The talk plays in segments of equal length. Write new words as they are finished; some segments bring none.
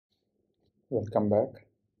Welcome back.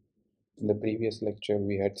 In the previous lecture,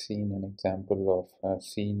 we had seen an example of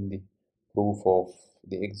seen the proof of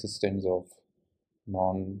the existence of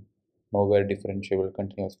nowhere differentiable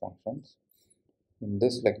continuous functions. In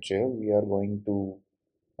this lecture, we are going to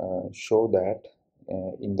show that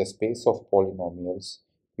in the space of polynomials,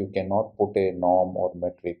 you cannot put a norm or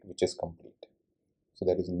metric which is complete. So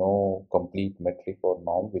there is no complete metric or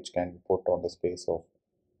norm which can be put uh,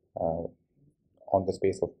 on the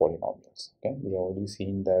space of polynomials. Okay, we have already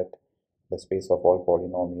seen that the space of all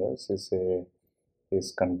polynomials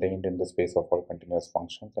is contained in the space of all continuous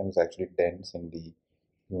functions and is actually dense in the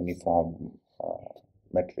uniform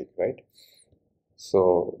metric, right?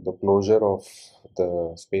 So the closure of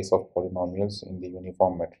the space of polynomials in the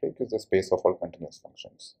uniform metric is the space of all continuous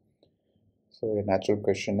functions. So a natural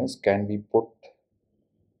question is, can we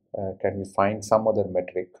find some other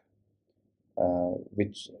metric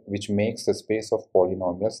which makes the space of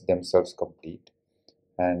polynomials themselves complete?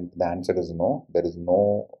 And the answer is no. There is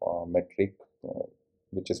no metric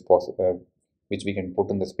which is possible, which we can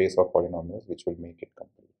put in the space of polynomials, which will make it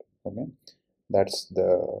complete. Okay, that's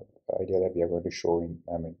the idea that we are going to show in.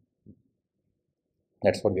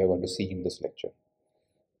 That's what we are going to see in this lecture.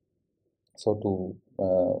 So to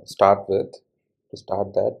start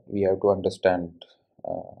that, we have to understand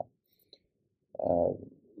uh, uh,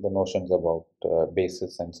 the notions about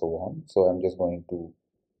basis and so on. So I'm just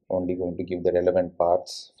only going to give the relevant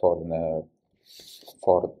parts for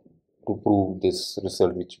to prove this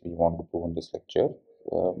result which we want to prove in this lecture.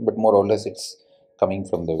 But more or less, it's coming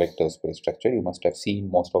from the vector space structure. You must have seen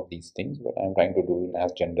most of these things, but I'm trying to do it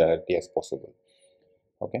as generality as possible.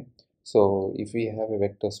 Okay, so if we have a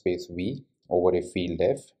vector space V over a field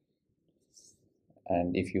F,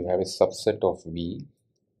 and if you have a subset of V,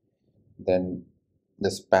 then the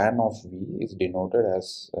span of V is denoted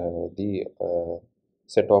as the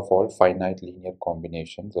set of all finite linear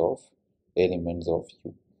combinations of elements of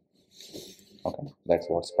U. Okay, that's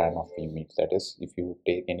what span of V means. That is, if you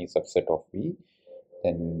take any subset of V,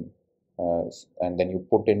 then and then you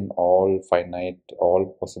put in all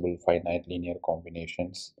possible finite linear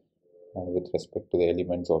combinations with respect to the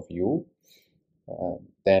elements of U,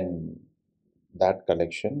 then that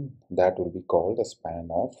collection that will be called the span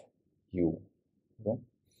of U. Okay?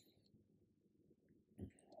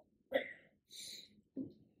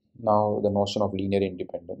 Now the notion of linear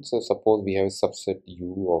independence. So suppose we have a subset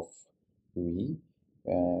U of V.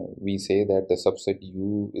 We say that the subset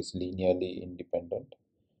U is linearly independent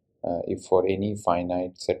if for any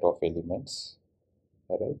finite set of elements,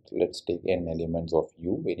 right? Let's take n elements of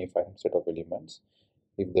U, any finite set of elements.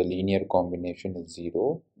 If the linear combination is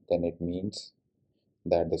 0, then it means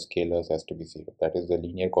that the scalars has to be 0. That is, the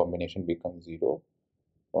linear combination becomes 0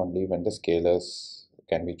 only when the scalars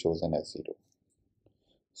can be chosen as 0.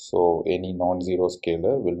 So any non-zero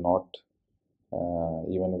scalar will not,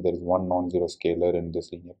 even if there is one non-zero scalar in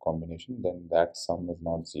this linear combination, then that sum is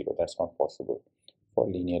not 0. That's not possible for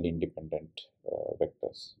linearly independent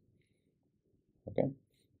vectors. Okay.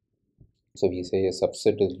 So we say a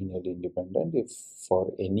subset is linearly independent if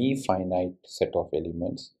for any finite set of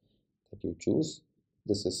elements that you choose,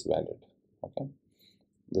 this is valid. Okay.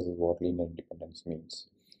 This is what linear independence means.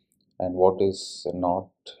 And what is not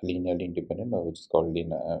linearly independent, or which is called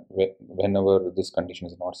linear, whenever this condition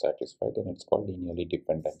is not satisfied, then it's called linearly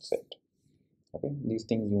dependent set. Okay, these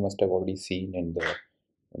things you must have already seen in the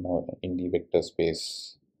in the vector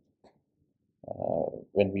space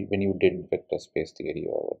when you did vector space theory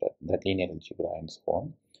or that linear algebra and so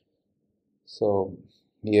on. So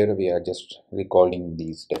here we are just recalling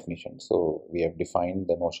these definitions. So we have defined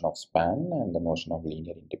the notion of span and the notion of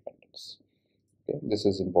linear independence. Okay, this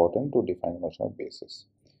is important to define the notion of basis.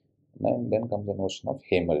 And then comes the notion of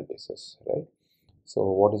Hamel basis, right? So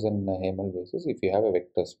what is a Hamel basis? If you have a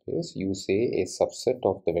vector space, you say a subset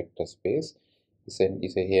of the vector space is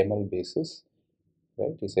a Hamel basis,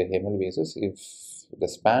 right? Is a Hamel basis if the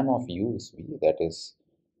span of U is V, that is,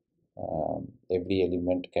 every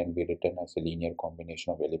element can be written as a linear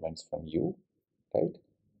combination of elements from U, right?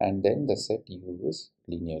 And then the set U is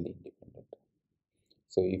linearly independent.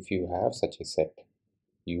 So if you have such a set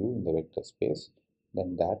U in the vector space,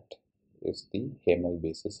 then that is the Hamel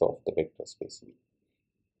basis of the vector space V.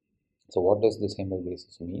 So what does this Hamel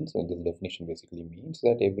basis mean? So this definition basically means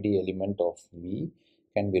that every element of V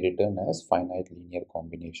can be written as finite linear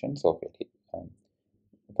combinations of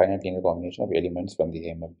elements from the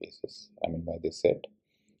Hamel basis. I mean by this set,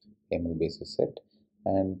 Hamel basis set,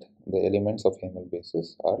 and the elements of Hamel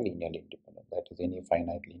basis are linearly independent. That is, any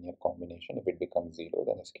finite linear combination, if it becomes 0,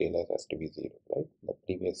 then the scalar has to be 0, right? The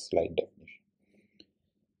previous slide definition.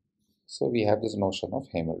 So we have this notion of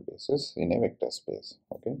Hamel basis in a vector space.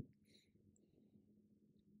 Okay.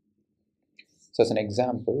 So as an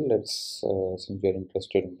example, let's since we are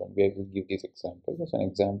interested in one, we will give this example. As an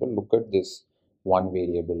example, look at this one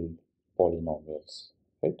variable polynomials,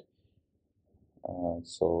 right?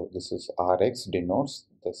 So this is Rx denotes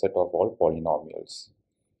the set of all polynomials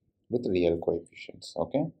with real coefficients,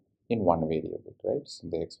 okay, in one variable, right? So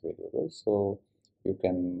the x variable. So you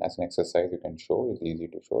can, as an exercise, you can show, it's easy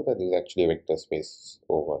to show that this is actually a vector space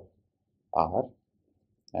over R.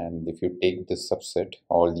 And if you take this subset,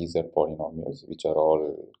 all these are polynomials which are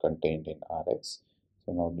all contained in Rx.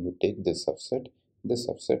 So now you take this subset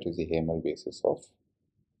is the Hamel basis of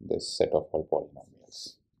this set of all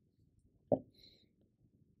polynomials. Okay.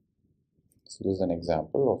 So this is an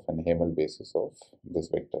example of an Hamel basis of this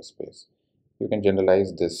vector space. You can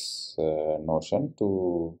generalize this notion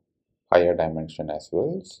to higher dimension as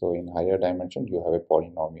well. So in higher dimension, you have a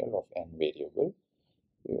polynomial of n variable.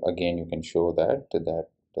 Again, you can show that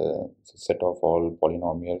set of all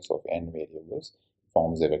polynomials of n variables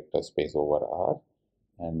forms a vector space over R,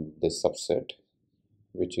 and this subset,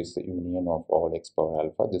 which is the union of all x power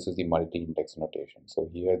alpha, this is the multi-index notation. So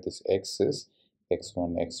here this x is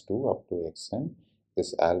x1, x2 up to xn.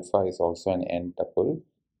 This alpha is also an n tuple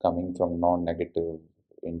coming from non-negative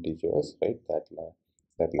integers, right? That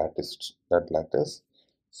lattice.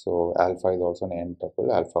 So alpha is also an n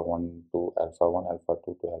tuple, alpha 1 to alpha 1, alpha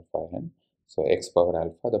 2 to alpha n. So x power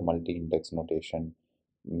alpha, the multi-index notation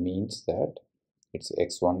means that it's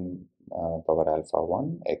x1 power alpha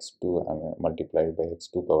 1, x2 multiplied by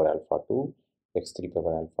x2 power alpha 2, x3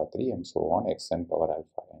 power alpha 3, and so on, xn power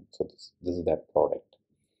alpha n. So this is that product.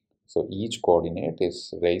 So each coordinate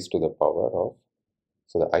is raised to the power of,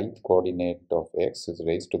 so the ith coordinate of x is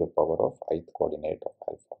raised to the power of ith coordinate of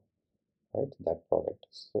alpha, right? That product.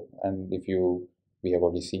 So, and if you, we have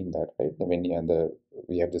already seen that, right? When you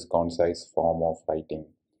we have this concise form of writing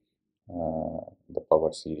the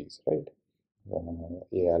power series, right?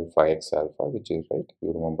 A alpha x alpha, which is, right,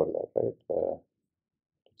 you remember that, right?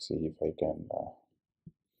 Let's see if I can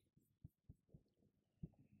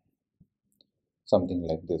something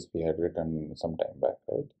like this we had written some time back,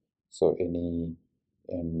 right? So in any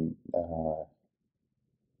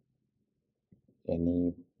any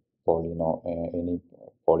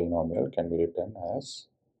polynomial can be written as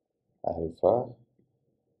alpha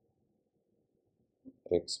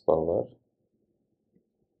x power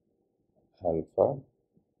alpha,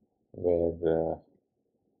 where the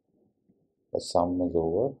sum is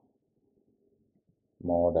over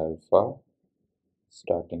mod alpha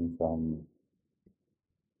starting from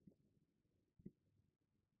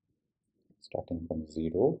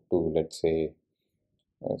 0 to, let's say,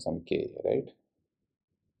 some k, right?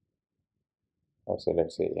 Or say,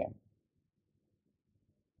 let's say m.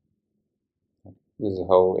 This is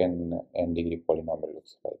how n degree polynomial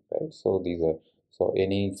looks like, right? So these are, so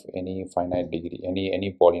any finite degree,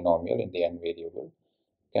 any polynomial in the n variable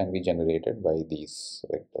can be generated by these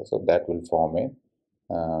vectors. So that will form a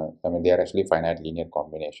I mean, they are actually finite linear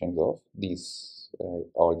combinations of these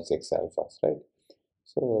all these x alphas, right?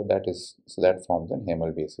 So that forms an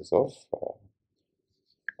Hamel basis of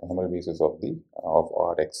the of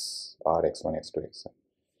Rx1, x2, xn.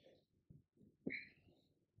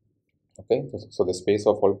 Okay, so the space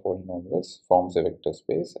of all polynomials forms a vector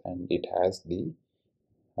space, and it has the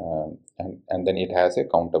and then it has a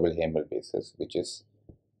countable Hamel basis, which is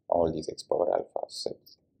all these x power alpha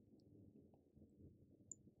sets.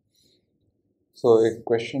 So a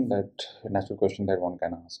natural question that one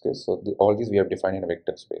can ask is, so all these we have defined in a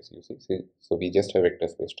vector space, you see, so we just have vector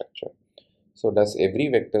space structure. So does every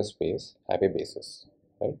vector space have a basis,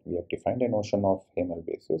 right? We have defined a notion of Hamel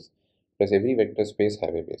basis. Does every vector space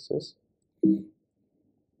have a basis?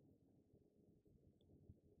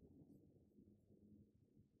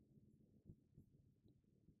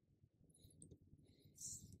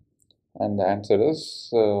 And the answer is,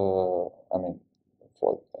 for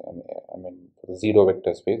for the zero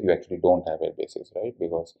vector space, you actually don't have a basis, right?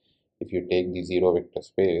 Because if you take the zero vector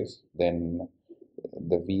space, then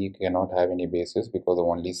the V cannot have any basis, because the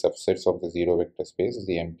only subsets of the zero vector space is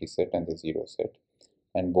the empty set and the zero set,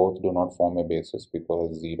 and both do not form a basis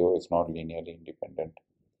because zero is not linearly independent,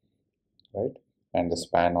 right? And the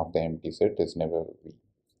span of the empty set is never V.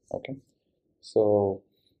 Okay, so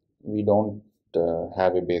we don't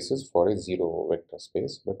have a basis for a zero vector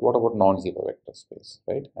space. But what about non-zero vector space,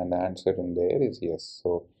 right? And the answer in there is yes.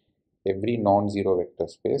 So every non-zero vector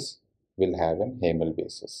space will have an Hamel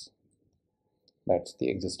basis. That's the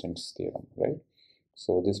existence theorem, right?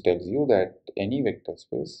 So this tells you that any vector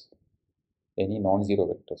space, any non-zero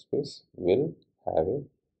vector space will have a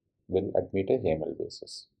will admit a Hamel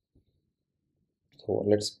basis. So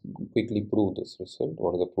let's quickly prove this result.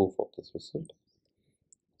 What is the proof of this result?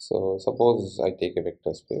 So suppose I take a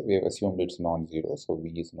vector space. We have assumed it's non-zero, so V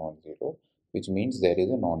is non-zero, which means there is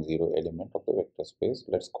a non-zero element of the vector space.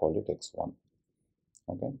 Let's call it x1.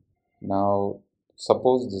 Okay. Now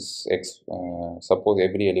suppose this suppose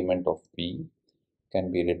every element of V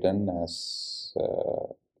can be written as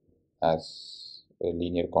a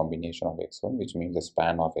linear combination of x1, which means the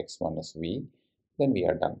span of x1 is V. Then we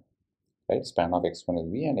are done, right? Span of x1 is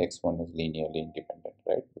V and x1 is linearly independent,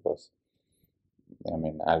 right? Because I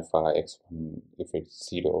mean alpha x1, if it's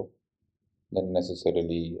 0, then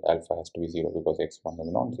necessarily alpha has to be 0 because x1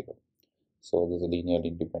 is non-zero. So this is linearly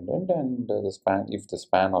independent, and the span, if the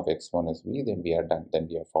span of x1 is V, then we are done, then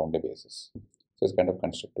we have found a basis. So it's kind of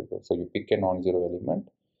constructive. So you pick a non-zero element.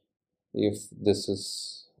 If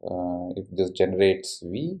this generates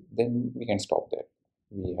V, then we can stop there.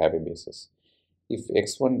 We have a basis. If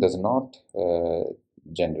x1 does not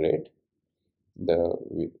generate the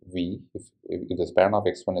V, if the span of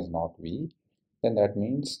x1 is not V, then that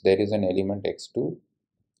means there is an element x2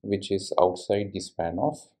 which is outside the span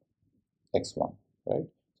of x1, right?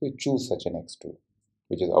 So we choose such an x2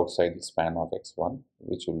 which is outside the span of x1,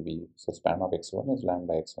 which will be, so span of x1 is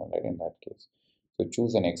lambda x1, right, in that case. So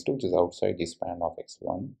choose an x2 which is outside the span of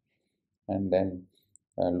x1, and then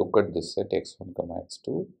look at this set x1 comma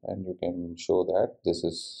x2, and you can show that this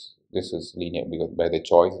is linear, because by the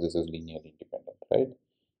choice this is linearly independent, right?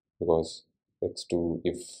 Because x2,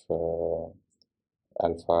 if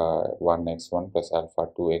alpha 1 x1 plus alpha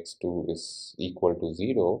 2 x2 is equal to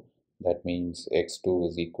 0, that means x2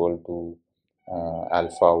 is equal to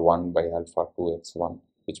alpha 1 by alpha 2 x1,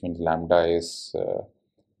 which means lambda is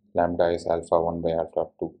alpha 1 by alpha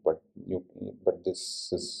 2, but this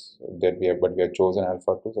is that we have chosen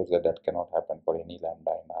alpha 2 such that that cannot happen for any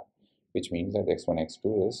lambda in R, which means that x1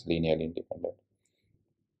 x2 is linearly independent.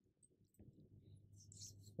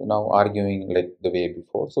 Now arguing like the way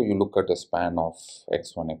before, so you look at the span of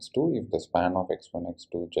x1 x2. If the span of x1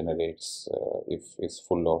 x2 generates, if is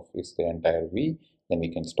full of, is the entire V, then we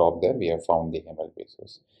can stop there. We have found the Hamel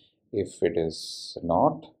basis. If it is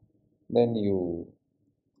not, then you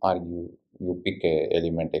pick a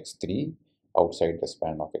element x3 outside the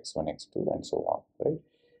span of x1 x2 and so on, right?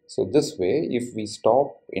 So this way, if we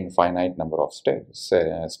stop in finite number of steps,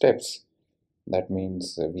 that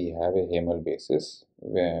means we have a Hamel basis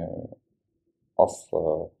of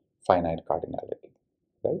finite cardinality,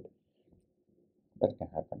 right? That can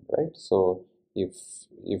happen, right? So if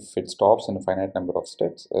it stops in a finite number of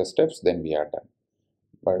steps, then we are done.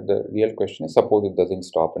 But the real question is, suppose it doesn't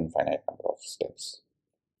stop in finite number of steps,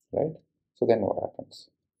 right? So then what happens?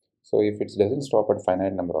 So if it doesn't stop at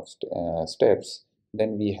finite number of steps,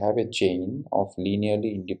 then we have a chain of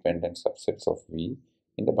linearly independent subsets of V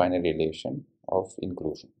in the binary relation of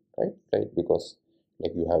inclusion, right? Right, because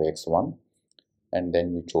like you have x1 and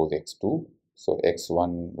then you chose x2, so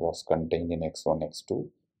x1 was contained in x1 x2,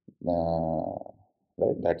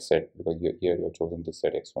 right, that set, because here you have chosen this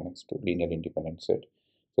set x1 x2 linear independent set.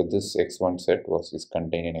 So this x1 set is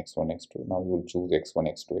contained in x1 x2. Now you will choose x1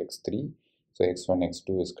 x2 x3, so x1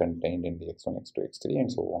 x2 is contained in the x1 x2 x3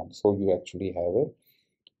 and so on. So you actually have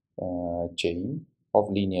a chain of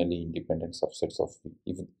linearly independent subsets of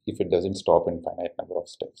V, if it doesn't stop in finite number of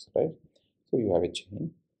steps, right? So you have a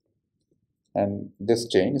chain, and this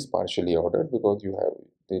chain is partially ordered because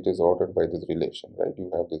it is ordered by this relation, right?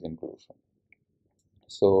 You have this inclusion.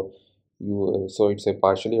 So it's a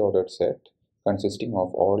partially ordered set consisting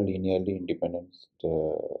of all linearly independent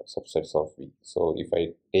subsets of V. So if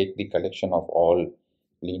I take the collection of all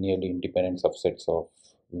linearly independent subsets of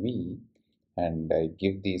V and I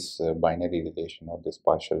give this binary relation of this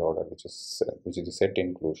partial order, which is the set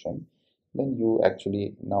inclusion, then you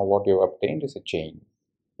actually, now what you have obtained is a chain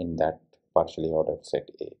in that partially ordered set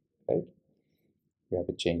A, right? You have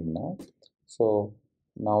a chain now. So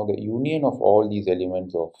now the union of all these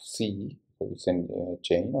elements of C, so it's a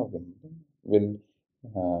chain of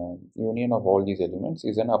union of all these elements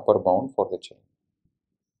is an upper bound for the chain,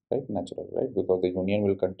 right? Natural, right? Because the union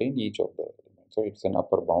will contain each of the elements, so it's an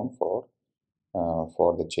upper bound for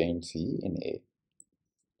the chain C in A.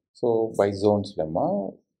 So by Zone's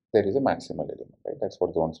lemma, there is a maximal element, right? That's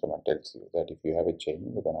what Zone's lemma tells you, that if you have a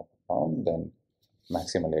chain with an upper bound, then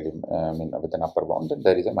maximal element, with an upper bound, then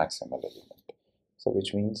there is a maximal element. So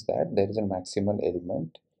which means that there is a maximal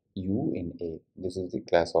element U in A. This is the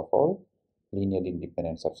class of all linearly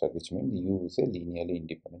independent subset, which means U is a linearly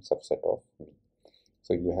independent subset of V.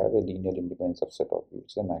 So you have a linearly independent subset of V,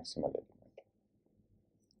 which is a maximal element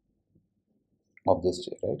of this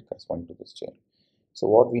chain, right, corresponding to this chain. So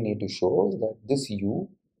what we need to show is that this U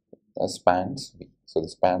spans V. So the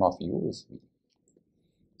span of U is V.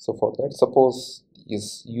 So for that, suppose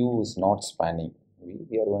U is not spanning V,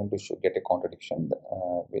 we are going to get a contradiction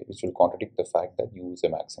which will contradict the fact that U is a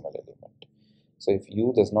maximal element. So if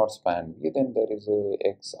U does not span V, then there is a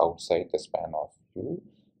X outside the span of U,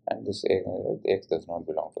 and this X does not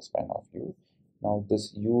belong to span of U. Now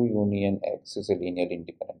this U union X is a linearly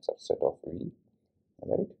independent subset of V,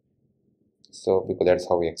 right? So because that's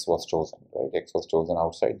how X was chosen, right? X was chosen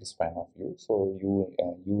outside the span of U. So U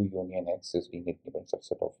union X is linearly independent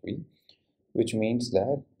subset of V, which means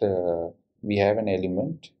that we have an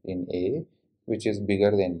element in A which is bigger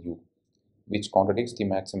than U, which contradicts the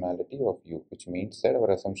maximality of U, which means that our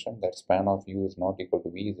assumption that span of U is not equal to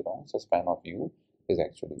V is wrong. So span of U is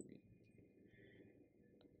actually V,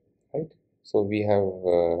 right? So we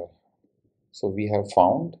have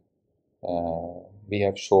found, we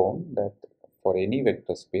have shown that for any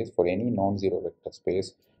vector space, for any non-zero vector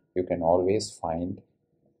space, you can always find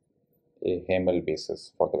a Hamel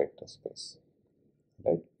basis for the vector space,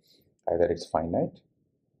 right? Either it's finite,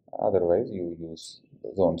 otherwise you use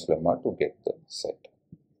the zone's lemma to get the set.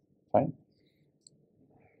 Fine.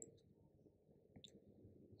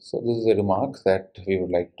 So this is a remark that we would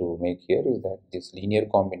like to make here, is that this linear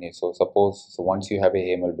combination, so once you have a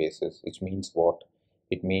Hamel basis, which means what?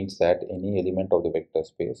 It means that any element of the vector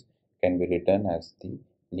space can be written as the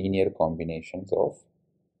linear combinations of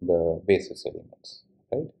the basis elements,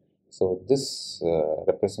 right? So this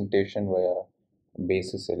representation via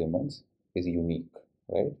basis elements is unique,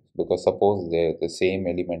 right? Because suppose the same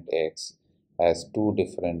element X has two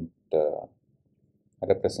different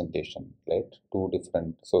representation, right? Two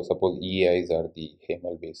different, so suppose EIs are the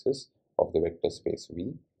Hamel basis of the vector space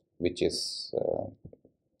V, which is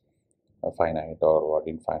finite or what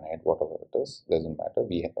infinite, whatever it is, doesn't matter.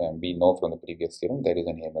 We know from the previous theorem there is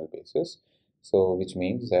an Hamel basis, so which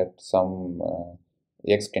means that some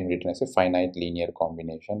X can be written as a finite linear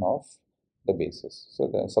combination of the basis.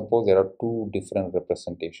 So suppose there are two different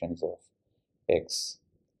representations of X,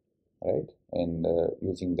 right, and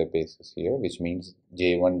using the basis here, which means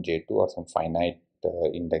J1, J2 are some finite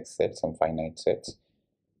index sets, some finite sets,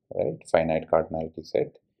 right, finite cardinality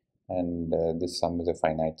set, and this sum is a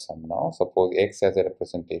finite sum. Now suppose X as a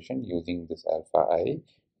representation using this alpha I,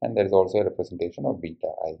 and there is also a representation of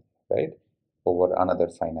beta I, right, over another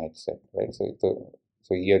finite set, right?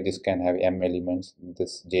 So here this can have m elements,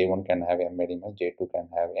 this J1 can have m elements, J2 can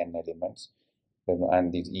have n elements,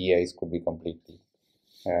 and these EIs could be completely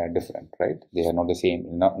different, right? They are not the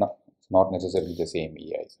same, not necessarily the same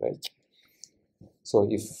EIs, right? So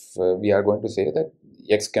if we are going to say that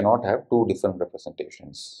X cannot have two different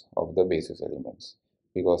representations of the basis elements,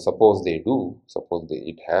 because suppose they do,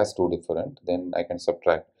 it has two different, then I can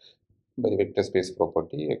subtract by the vector space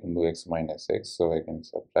property. I can do X minus X, so I can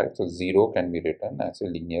subtract. So 0 can be written as a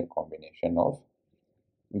linear combination of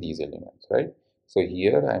these elements, right? So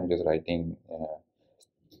here I am just writing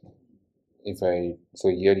so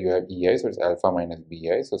here you have EI, so it's alpha minus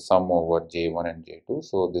BI, so sum over J1 and J2.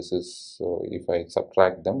 So this is, so if I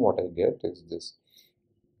subtract them, what I get is this,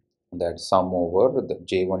 that sum over the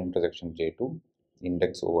J1 intersection J2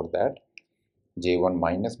 index over that J1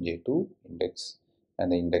 minus J2 index,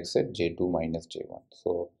 and the index set J2 minus J1.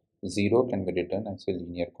 So 0 can be written as a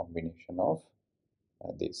linear combination of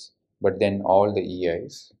this, but then all the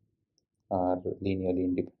EIs are linearly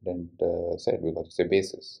independent set, because it's a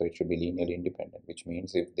basis, so it should be linearly independent, which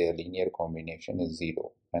means if their linear combination is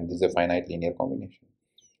 0, and this is a finite linear combination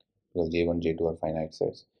because J1, J2 are finite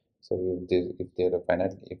sets. So if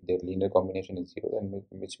their linear combination is 0, then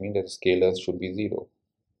which means that the scalars should be 0,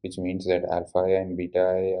 which means that alpha I and beta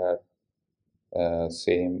I are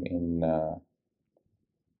same in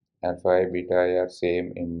alpha I, beta I are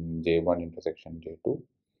same in J1 intersection J2,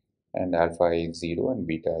 and alpha I is 0 and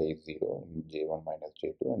beta I is 0 in J1 minus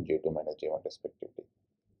J2 and J2 minus J1 respectively.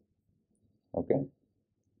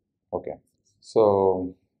 Okay,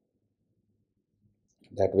 so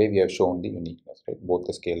that way we have shown the uniqueness, right? Both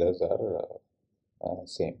the scalars are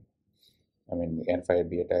same. I mean, alpha I,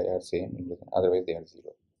 beta I are same, otherwise they are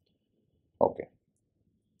 0. Okay,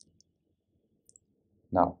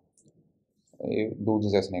 now do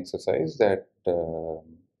this as an exercise, that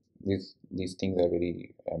these things are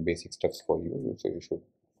very basic steps for you, so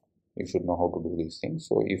you should know how to do these things.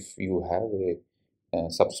 So if you have a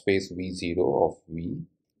subspace V0 of V,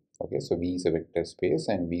 okay, so V is a vector space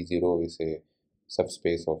and V0 is a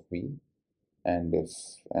subspace of V, and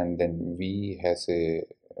then V has a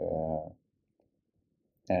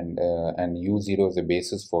and U0 is a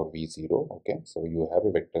basis for V0. Okay, so you have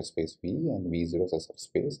a vector space V and V0 is a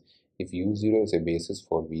subspace. If u0 is a basis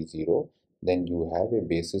for v0, then you have a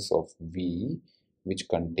basis of v which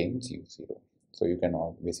contains u0. So you can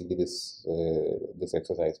basically this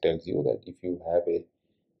exercise tells you that if you have a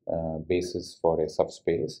basis for a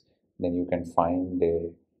subspace, then you can find a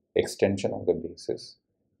extension of the basis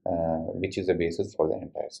which is a basis for the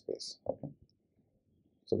entire space. Okay,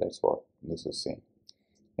 so that's what this is saying.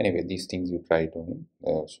 Anyway, these things you try doing,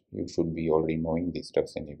 you should be already knowing these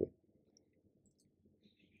stuffs anyway.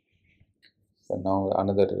 So now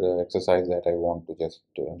another exercise that I want to just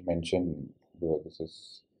mention, because this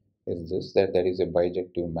is this, that there is a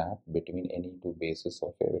bijective map between any two bases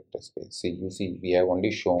of a vector space. See, you see, we have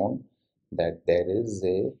only shown that there is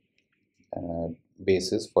a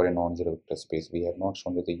basis for a non-zero vector space. We have not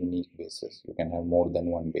shown that the unique basis. You can have more than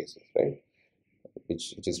one basis, right?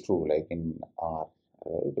 Which is true. Like in R,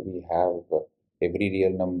 right? We have every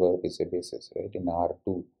real number is a basis, right? In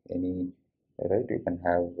R2, any, right? You can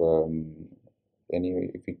have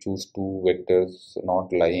any, if you choose two vectors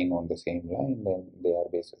not lying on the same line, then they are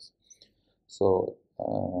bases. So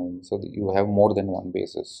you have more than one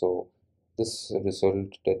basis. So this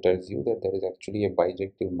result that tells you that there is actually a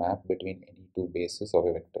bijective map between any two bases of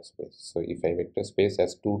a vector space. So if a vector space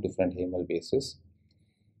has two different Hamel bases,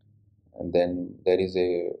 and then there is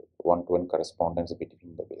a one-to-one correspondence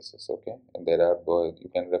between the bases. Okay, and there are you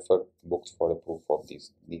can refer books for the proof of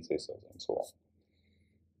these results and so on.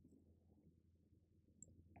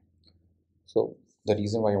 So the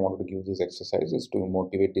reason why I wanted to give this exercise is to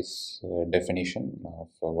motivate this definition of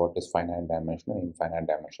what is finite dimensional and infinite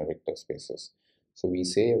dimensional vector spaces. So we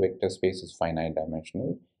say a vector space is finite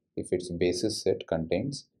dimensional if its basis set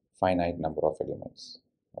contains finite number of elements.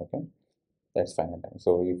 Okay, that's finite dimensional.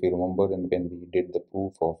 So if you remember, when we did the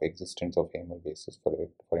proof of existence of Hamel basis for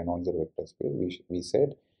a non-zero vector space, we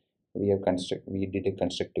said we did a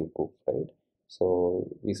constructive proof, right? So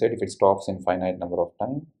we said if it stops in finite number of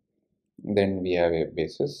time, then we have a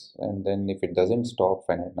basis, and then if it doesn't stop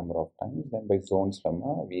finite number of times, then by Zone's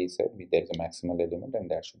lemma we said there is a maximal element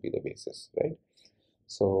and that should be the basis, right?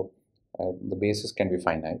 So the basis can be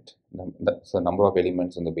finite, so number of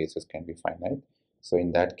elements in the basis can be finite. So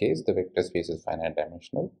in that case the vector space is finite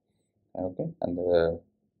dimensional. Okay, and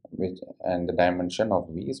the dimension of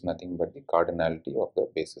V is nothing but the cardinality of the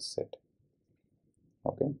basis set.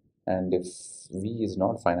 Okay, and if V is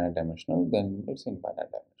not finite dimensional, then it's infinite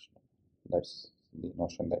dimensional. That's the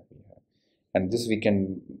notion that we have, and this we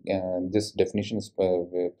can this definition is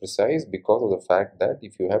precise because of the fact that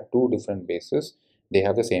if you have two different bases, they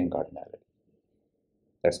have the same cardinality.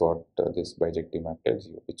 That's what this bijective map tells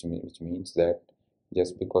you, which means that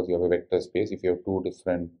just because you have a vector space, if you have two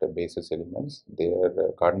different basis elements, their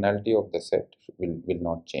cardinality of the set will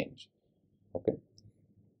not change. Okay.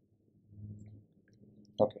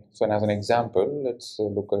 Okay, so as an example, let's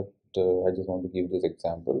look at, I just want to give this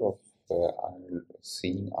example of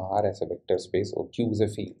seeing R as a vector space or Q is a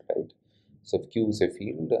field, right? So if Q is a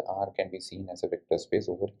field, R can be seen as a vector space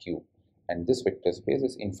over Q, and this vector space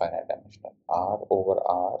is infinite dimensional. R over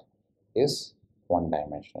R is one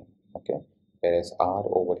dimensional, okay? Whereas R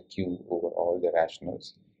over Q over all the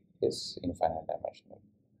rationals is infinite dimensional.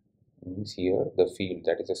 Means here the field,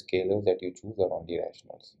 that is a scalar that you choose, are only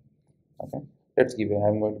rationals. Okay,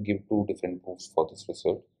 I'm going to give two different proofs for this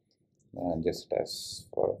result, just as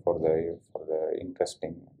for the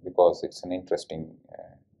interesting, because it's an interesting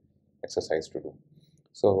exercise to do.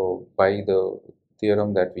 So by the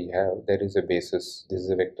theorem that we have, there is a basis. This is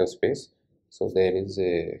a vector space, so there is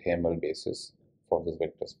a Hamel basis for this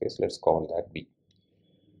vector space. Let's call that B,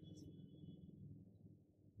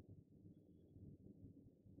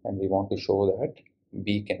 and we want to show that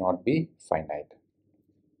B cannot be finite.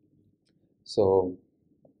 So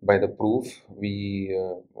by the proof,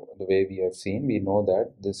 the way we have seen, we know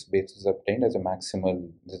that this basis is obtained as a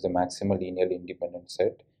maximal. This is a maximal linearly independent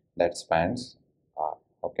set that spans R.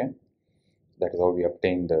 Okay, that is how we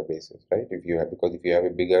obtain the basis, right? Because if you have a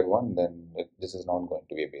bigger one, then this is not going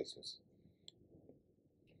to be a basis.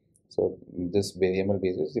 So this Hamel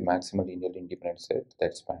basis is the maximal linearly independent set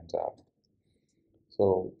that spans R.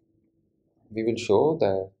 So we will show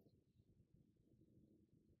that.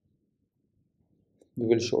 We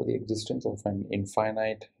will show the existence of an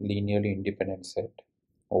infinite linearly independent set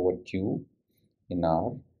over Q in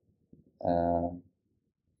R.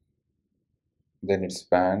 Then its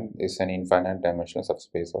span is an infinite dimensional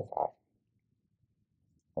subspace of R.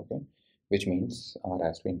 Okay, which means R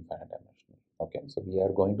has to be infinite dimensional. Okay, so we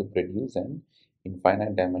are going to produce an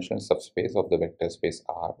infinite dimensional subspace of the vector space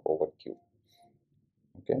R over Q.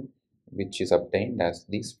 Okay, which is obtained as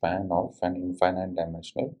the span of an infinite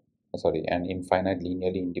dimensional sorry, an infinite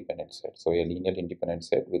linearly independent set. So a linearly independent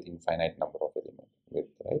set with infinite number of elements, with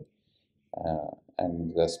right,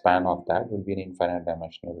 and the span of that will be an infinite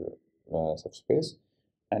dimensional subspace.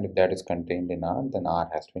 And if that is contained in R, then R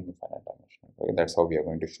has to be infinite dimensional. Okay? That's how we are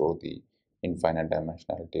going to show the infinite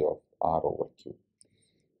dimensionality of R over Q.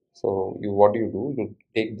 So what do? You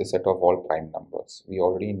take the set of all prime numbers. We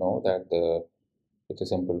already know that it's a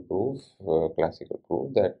simple proof, classical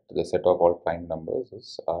proof, that the set of all prime numbers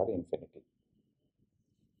is R infinity.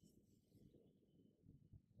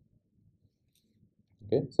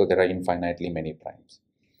 Okay, so there are infinitely many primes.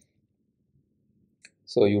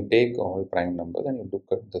 So you take all prime numbers and you look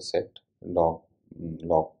at the set log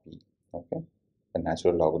p. Okay, the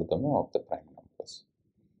natural logarithm of the prime numbers.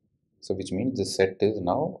 So which means this set is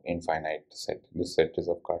now infinite set. This set is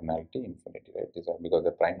of cardinality infinity, right? These are because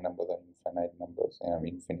the prime numbers are infinite numbers.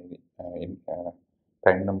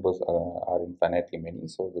 Prime numbers are infinitely many.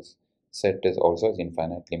 So this set is also has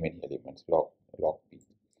infinitely many elements. Log p.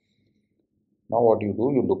 Now what you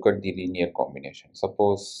do? You look at the linear combination.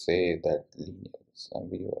 Suppose say that linear.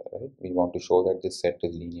 We want to show that this set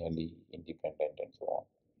is linearly independent and so on,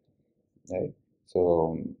 right?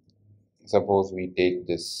 So suppose we take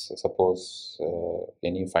this, suppose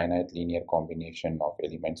any finite linear combination of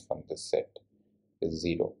elements from this set is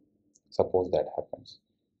 0. Suppose that happens.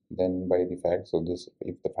 Then by the fact, so this,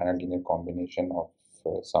 if the finite linear combination of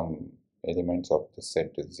some elements of the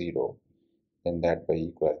set is 0, then that by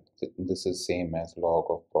equal, this is same as log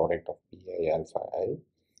of product of pi alpha I,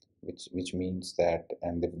 which means that,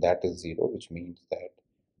 and if that is 0, which means that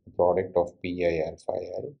the product of pi alpha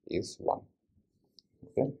I is 1.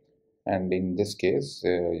 Okay, and in this case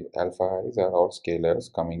alpha i's are all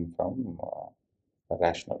scalars coming from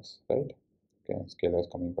rationals, right? Okay,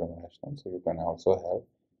 scalars coming from rationals, so you can also have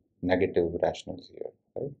negative rationals here,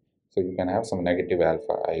 right? So you can have some negative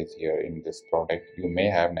alpha i's here in this product. You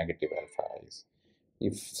may have negative alpha i's.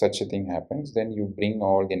 If such a thing happens, then you bring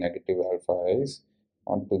all the negative alpha i's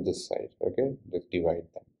onto this side. Okay, just divide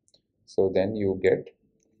them. So then you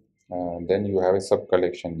have a sub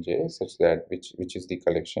collection J, such that which is the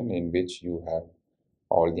collection in which you have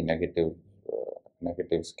all the negative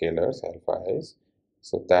scalars alpha i's.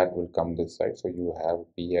 So that will come this side. So you have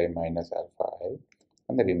pi minus alpha I,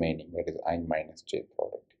 and the remaining, that is I minus j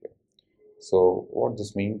product here. So what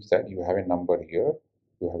this means, that you have a number here,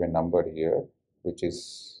 you have a number here, which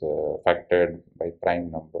is factored by prime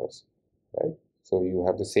numbers, right? So you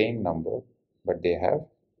have the same number, but they have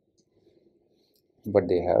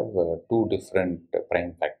two different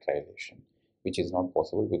prime factorization, which is not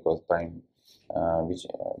possible because prime, which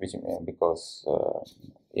because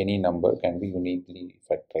any number can be uniquely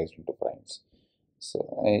factorized into primes.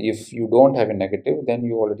 So if you don't have a negative, then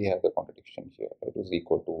you already have the contradiction here. It is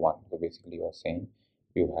equal to 1. So basically, you are saying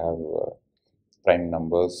you have prime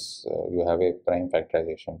numbers. You have a prime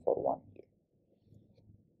factorization for 1 here.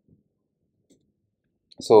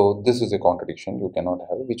 So this is a contradiction you cannot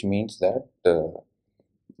have, which means that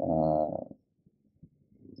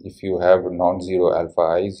if you have non-zero alpha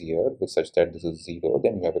i's here with such that this is 0,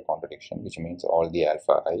 then you have a contradiction, which means all the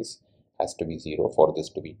alpha i's has to be 0 for this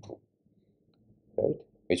to be true, right?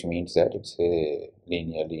 Which means that it's a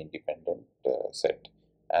linearly independent set,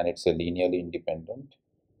 and it's a linearly independent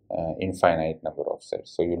infinite number of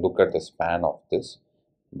sets. So you look at the span of this,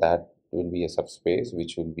 that will be a subspace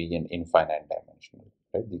which will be an infinite dimensional,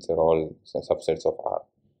 right? These are all subsets of R,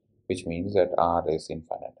 which means that R is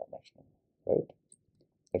infinite dimensional, right?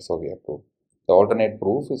 That's how we have proved. The alternate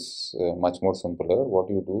proof is much more simpler. What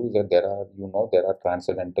you do is that there are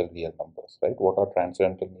transcendental real numbers, right? What are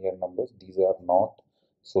transcendental real numbers? These are not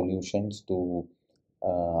solutions to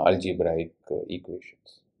algebraic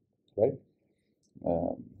equations, right?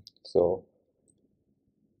 Um, so,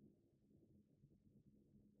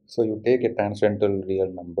 so you take a transcendental real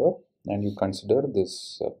number and you consider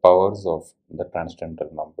this powers of the transcendental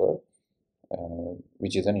number,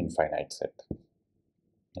 which is an infinite set,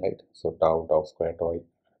 right? So tau square,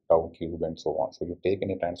 tau cube, and so on. So you take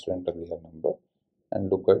any transcendental real number and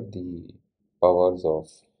look at the powers of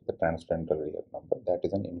the transcendental real number. That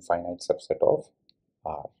is an infinite subset of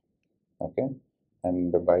R. Okay,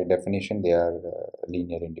 and by definition they are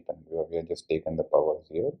linear independent. We have just taken the powers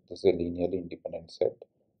here. This is a linearly independent set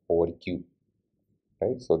over Q,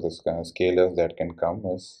 right? So this kind of scalars that can come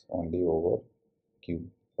is only over Q.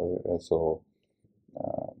 So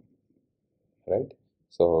right,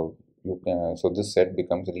 so you can, so this set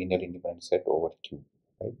becomes a linear independent set over Q,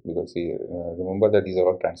 right? Because remember that these are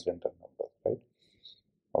all transcendental numbers, right?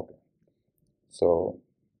 Okay, so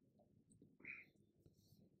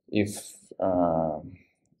if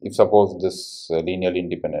if suppose this linearly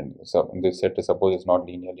independent, so this set is suppose it's not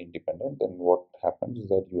linearly independent, then what happens is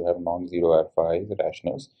that you have non-zero alpha i's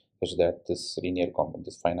rationals such that this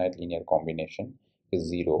finite linear combination is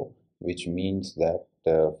zero, which means that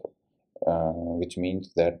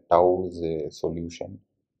tau is a solution.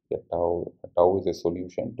 Tau is a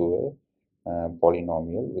solution to a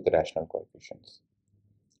polynomial with rational coefficients.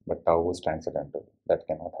 But tau is transcendental. That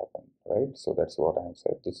cannot happen, right? So that's what I have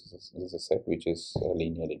said. This is a set which is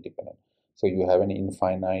linearly independent. So you have an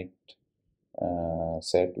infinite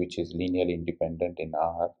set which is linearly independent in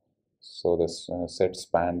R. So this set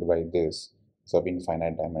spanned by this is of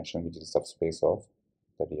infinite dimension, which is a subspace of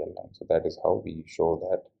the real line. So that is how we show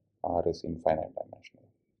that R is infinite dimensional.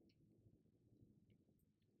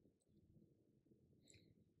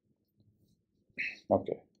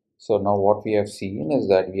 Okay. So now what we have seen is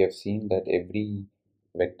that every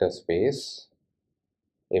vector space,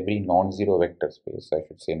 every non-zero vector space, I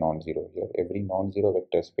should say non-zero here, every non-zero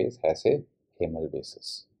vector space has a Hamel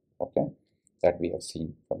basis. Okay, that we have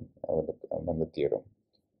seen from the theorem.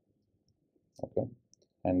 Okay,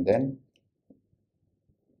 and then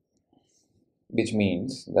which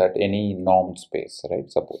means that any normed space,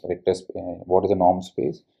 right? Suppose what is a normed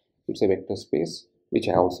space? It's a vector space which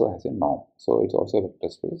also has a norm. So it's also a vector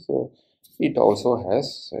space. So it also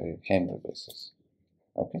has a Hamel basis.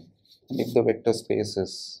 Okay, and if the vector space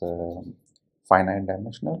is finite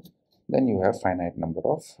dimensional, then you have finite number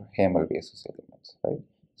of Hamel basis elements, right?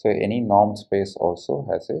 So any normed space also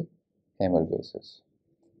has a Hamel basis.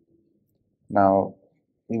 Now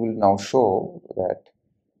we will now show that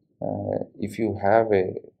if you have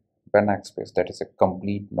a Banach space, that is a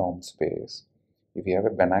complete normed space, if you have a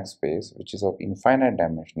Banach space which is of infinite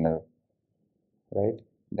dimensional, right,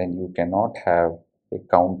 then you cannot have a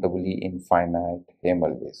countably infinite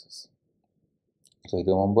Hamel basis. So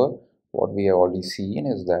remember, what we have already seen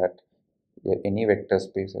is that any vector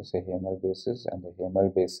space has a Hamel basis, and the Hamel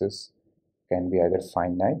basis can be either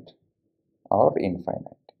finite or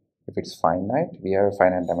infinite. If it's finite, we have a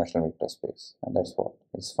finite dimensional vector space, and that's what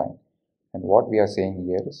is fine. And what we are saying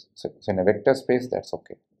here is, so in a vector space, that's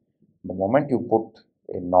okay. The moment you put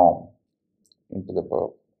a norm into the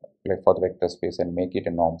like for the vector space and make it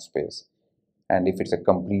a norm space, and if it's a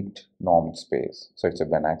complete normed space, so it's a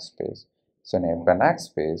Banach space. So in a Banach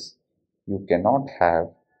space, you cannot have,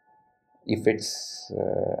 if it's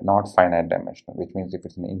not finite dimensional, which means if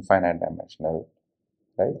it's an infinite dimensional,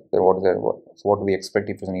 right? So what do we expect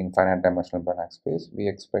if it's an infinite dimensional Banach space? We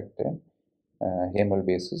expect a Hamel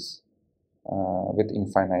basis with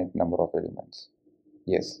infinite number of elements.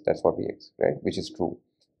 Yes, that's what we expect, right? Which is true.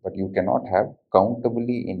 But you cannot have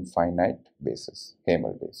countably infinite basis,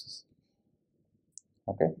 Hamel basis.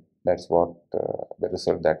 Okay, that's what the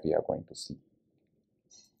result that we are going to see.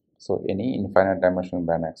 So any infinite dimensional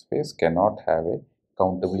Banach space cannot have a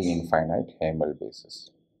countably infinite Hamel basis.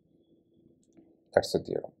 That's the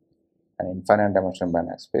theorem. An infinite dimensional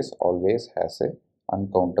Banach space always has a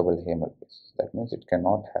uncountable Hamel basis. That means it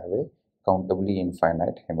cannot have a countably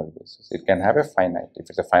infinite Hamel basis. It can have a finite. If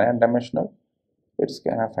it's a finite dimensional, it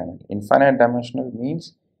can have finite. Infinite dimensional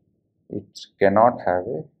means it cannot have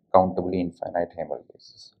a countably infinite Hamel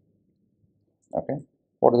basis. Okay,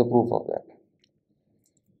 what is the proof of that?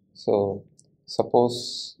 So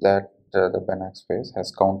suppose that the Banach space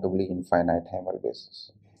has countably infinite Hamel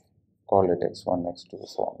basis. Call it x1, x2,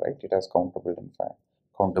 so on, right? It has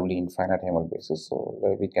countably infinite Hamel basis.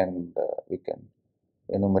 So we can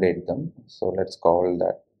enumerate them. So let's call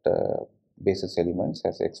that basis elements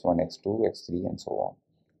as x1, x2, x3, and so on.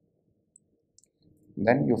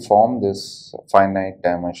 Then you form this finite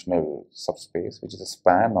dimensional subspace, which is a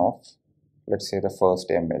span of, let's say, the first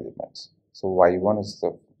m elements. So y1 is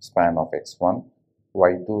the span of x1,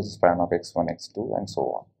 y2 is the span of x1, x2, and so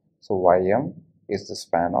on. So ym is the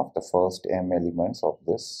span of the first m elements of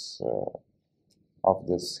this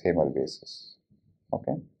Hamel basis.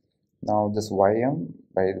 Okay. Now this ym,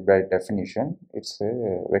 by definition, it's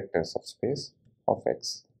a vector subspace of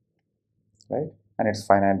x, right? And it's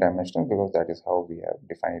finite dimensional because that is how we have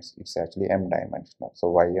defined it. It's actually m dimensional.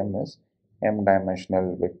 So ym is m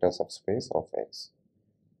dimensional vector subspace of x.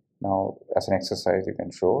 Now, as an exercise, you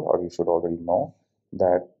can show, or you should already know,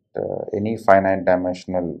 that any finite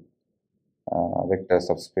dimensional vector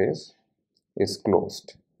subspace is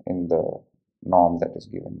closed in the norm that is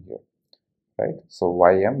given here, right? So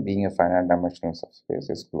ym, being a finite dimensional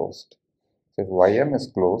subspace, is closed. So if ym is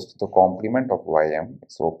closed, the complement of ym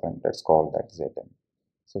is open. Let's call that zm.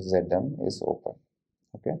 So zm is open.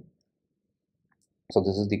 Okay. So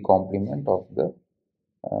this is the complement of the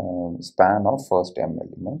span of first m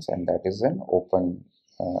elements, and that is an open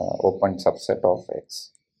subset of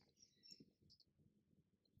x.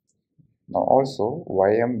 Now also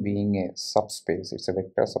Ym being a subspace, it's a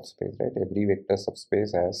vector subspace, right? Every vector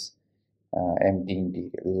subspace has empty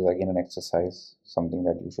interior. This is again an exercise, something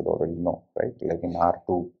that you should already know, right? Like in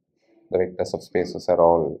R2, the vector subspaces are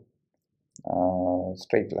all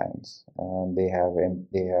straight lines, and they have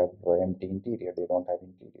empty interior. They don't have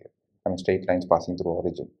interior. I mean, straight lines passing through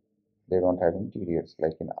origin. They don't have interiors.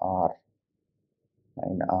 Like in R,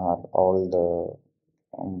 all the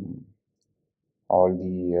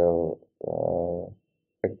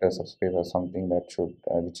vector subspace are something that should,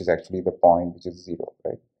 which is actually the point, which is 0,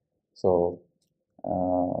 right? So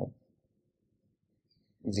uh,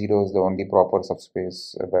 0 is the only proper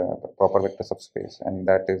subspace, proper vector subspace, and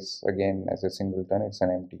that is again as a singleton, it's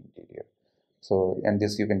an empty interior. So, and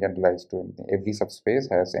this you can generalize to anything. Every subspace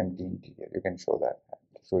has empty interior. You can show that,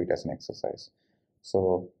 show it as an exercise.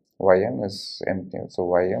 So Ym is empty.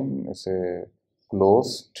 So Ym is a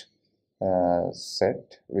closed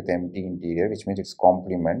set with empty interior, which means its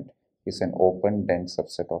complement is an open dense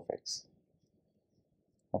subset of X.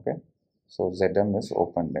 Okay, so Zm is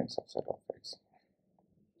open dense subset of X.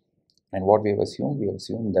 And what we have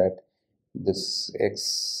assumed that this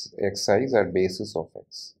Xi's are basis of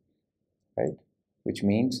X, right? Which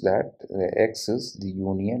means that the X is the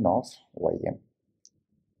union of Ym,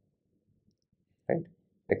 right?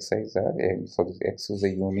 Xi's are, so this X is the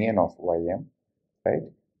union of Ym, right?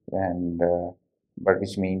 And but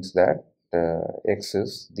which means that X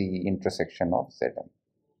is the intersection of Zm,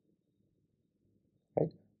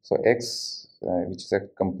 right? So X, which is a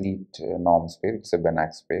complete norm space, it's a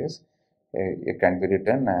Banach space. It can be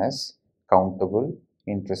written as countable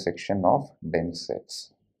intersection of dense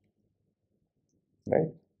sets,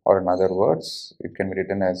 right? Or in other words, it can be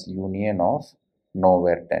written as union of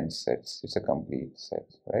nowhere dense sets. It's a complete set,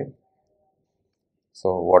 right?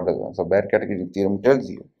 So what does so bare category theorem tells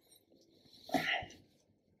you?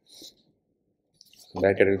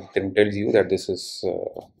 Bare category theorem tells you that this is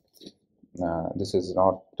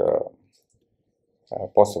not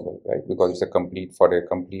possible, right? Because it's a complete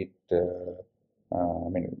I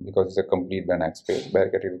mean, because it's a complete Banach space. Bare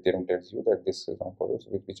category theorem tells you that this is not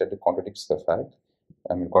possible, which actually contradicts the fact.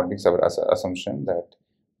 I mean, contradicts our assumption that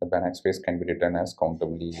the Banach space can be written as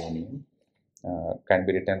countably union, can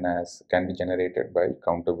be generated by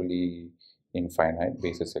countably infinite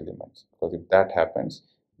basis elements. Because if that happens,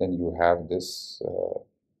 then you have this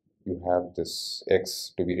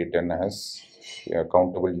X to be written as a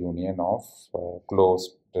countable union of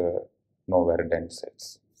closed nowhere dense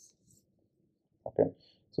sets. Okay,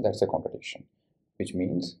 so that's a contradiction, which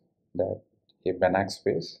means that a Banach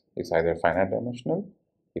space is either finite dimensional.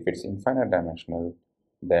 If it's infinite dimensional,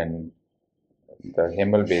 then the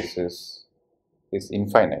Hamel basis is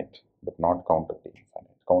infinite, but not countably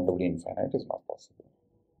infinite. Countably infinite is not possible,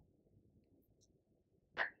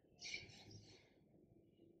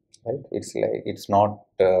 right? It's like it's not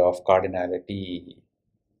of cardinality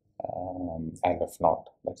and of not.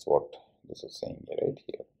 That's what this is saying right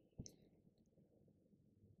here.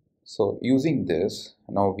 So using this,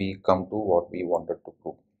 now we come to what we wanted to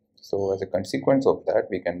prove. So as a consequence of that,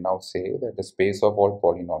 we can now say that the space of all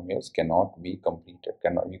polynomials cannot be completed.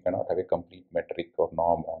 You cannot have a complete metric or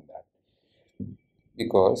norm on that,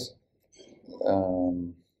 because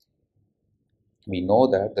um, we know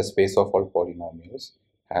that the space of all polynomials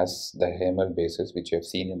has the Hamel basis, which you have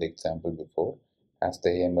seen in the example before, has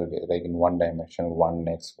the Hamel, like in one dimension,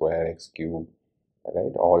 1x square, x cube,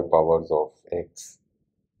 right? All powers of x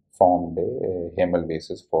formed a Hamel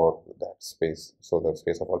basis for that space. So the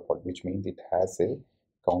space of all polynomials, which means it has a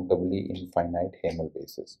countably infinite Hamel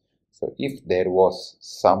basis. So if there was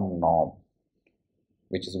some norm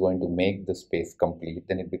which is going to make the space complete,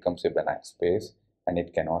 then it becomes a Banach space and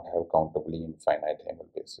it cannot have countably infinite Hamel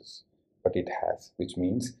basis. But it has, which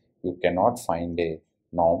means you cannot find a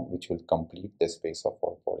norm which will complete the space of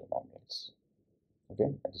all polynomials.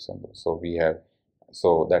 Okay,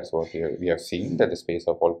 so that's what we have seen, that the space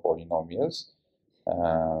of all polynomials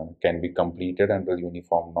can be completed under the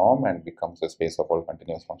uniform norm and becomes the space of all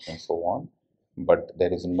continuous functions and so on. But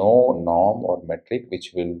there is no norm or metric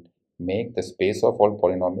which will make the space of all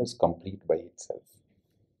polynomials complete by itself.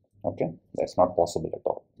 Okay, that's not possible at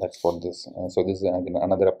all. That's what this. So this is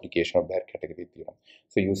another application of bare category theorem.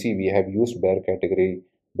 So you see, we have used bare category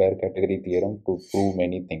theorem to prove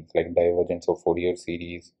many things like divergence of Fourier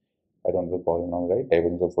series. I don't recall now, right?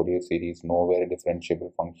 Divergence of Fourier series, nowhere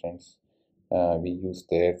differentiable functions. We use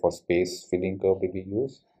there for space filling curve. Did we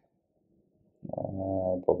use?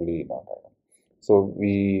 Probably not. So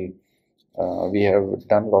we have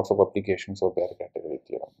done lots of applications of bare category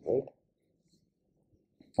theorem, right?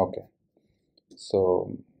 Okay.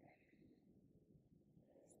 So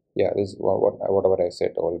Yeah, this is whatever I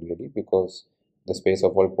said already, because the space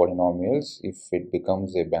of all polynomials, if it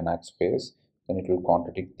becomes a Banach space, then it will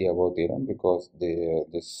contradict the above theorem, because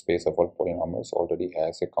this space of all polynomials already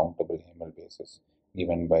has a countable Hamel basis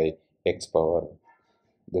given by x power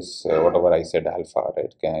this whatever I said alpha,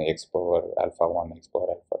 right? X power alpha 1, x power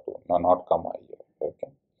alpha 2, no, not comma here.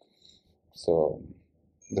 Okay, so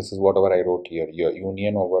this is whatever I wrote here, your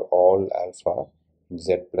union over all alpha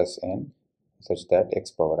z plus n such that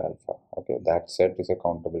x power alpha. Okay, that set is a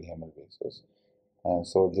countable Hamel basis, and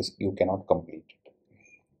so this you cannot complete it.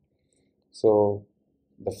 So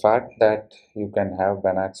the fact that you can have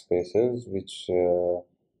Banach spaces which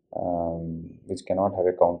cannot have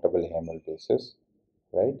a countable Hamel basis,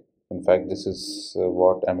 right? In fact, this is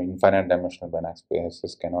what I mean. Infinite dimensional Banach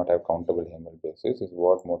spaces cannot have countable Hamel basis, is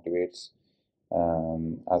what motivates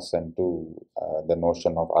us into the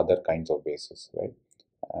notion of other kinds of bases, right?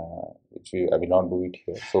 I will not do it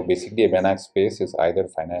here. So basically, a Banach space is either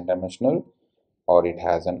finite dimensional or it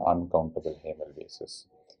has an uncountable Hamel basis.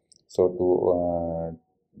 So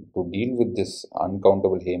to deal with this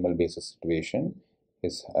uncountable Hamel basis situation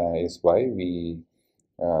is why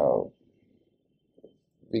uh,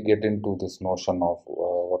 we get into this notion of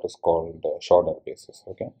what is called Schroeder basis.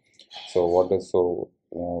 Okay, so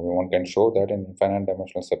one can show that an infinite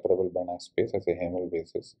dimensional separable Banach space has a Hamel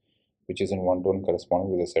basis, which is in one-to-one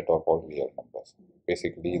corresponding with a set of all real numbers.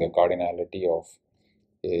 Basically, the cardinality of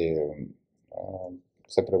a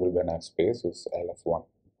separable Banach space is L of 1.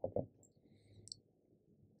 Okay,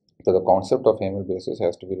 so the concept of Hamel basis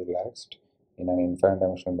has to be relaxed in an infinite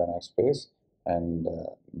dimensional Banach space, and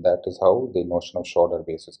that is how the notion of Schroeder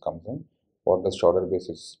basis comes in. What does Schroeder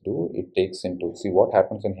basis do? It takes into, see, what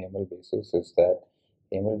happens in Hamel basis is that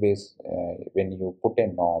Hamel base, when you put a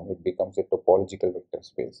norm, it becomes a topological vector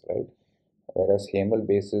space, right? Whereas Hamel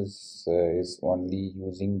basis is only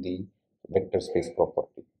using the vector space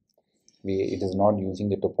property. It is not using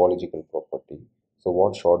the topological property. So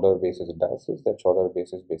what Schroeder basis does is that Schroeder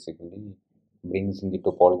basis basically brings in the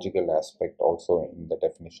topological aspect also in the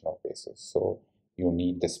definition of basis. So you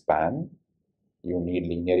need the span, you need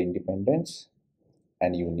linear independence,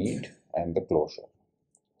 and the closure.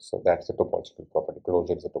 So that's the topological property.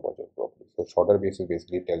 Closure is a topological property. So Schroeder basis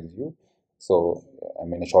basically tells you. So I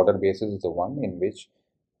mean, a Schroeder basis is the one in which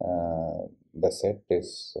the set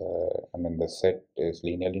is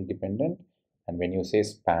linearly independent, and when you say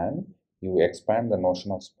span, you expand the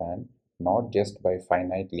notion of span not just by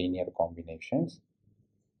finite linear combinations,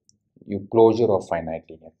 you closure of finite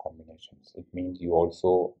linear combinations. It means you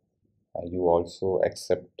also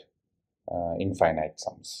accept infinite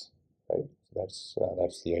sums, right? That's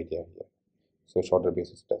the idea here. So Schroeder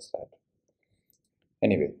basis does that.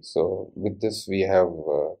 Anyway, so with this we have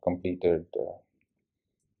completed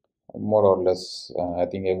more or less, I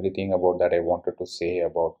think everything about that I wanted to say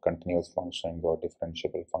about continuous functions or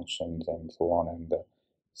differentiable functions and so on, and the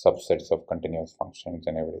subsets of continuous functions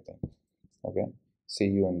and everything. Okay, see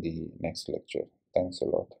you in the next lecture. Thanks a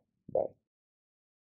lot. Bye.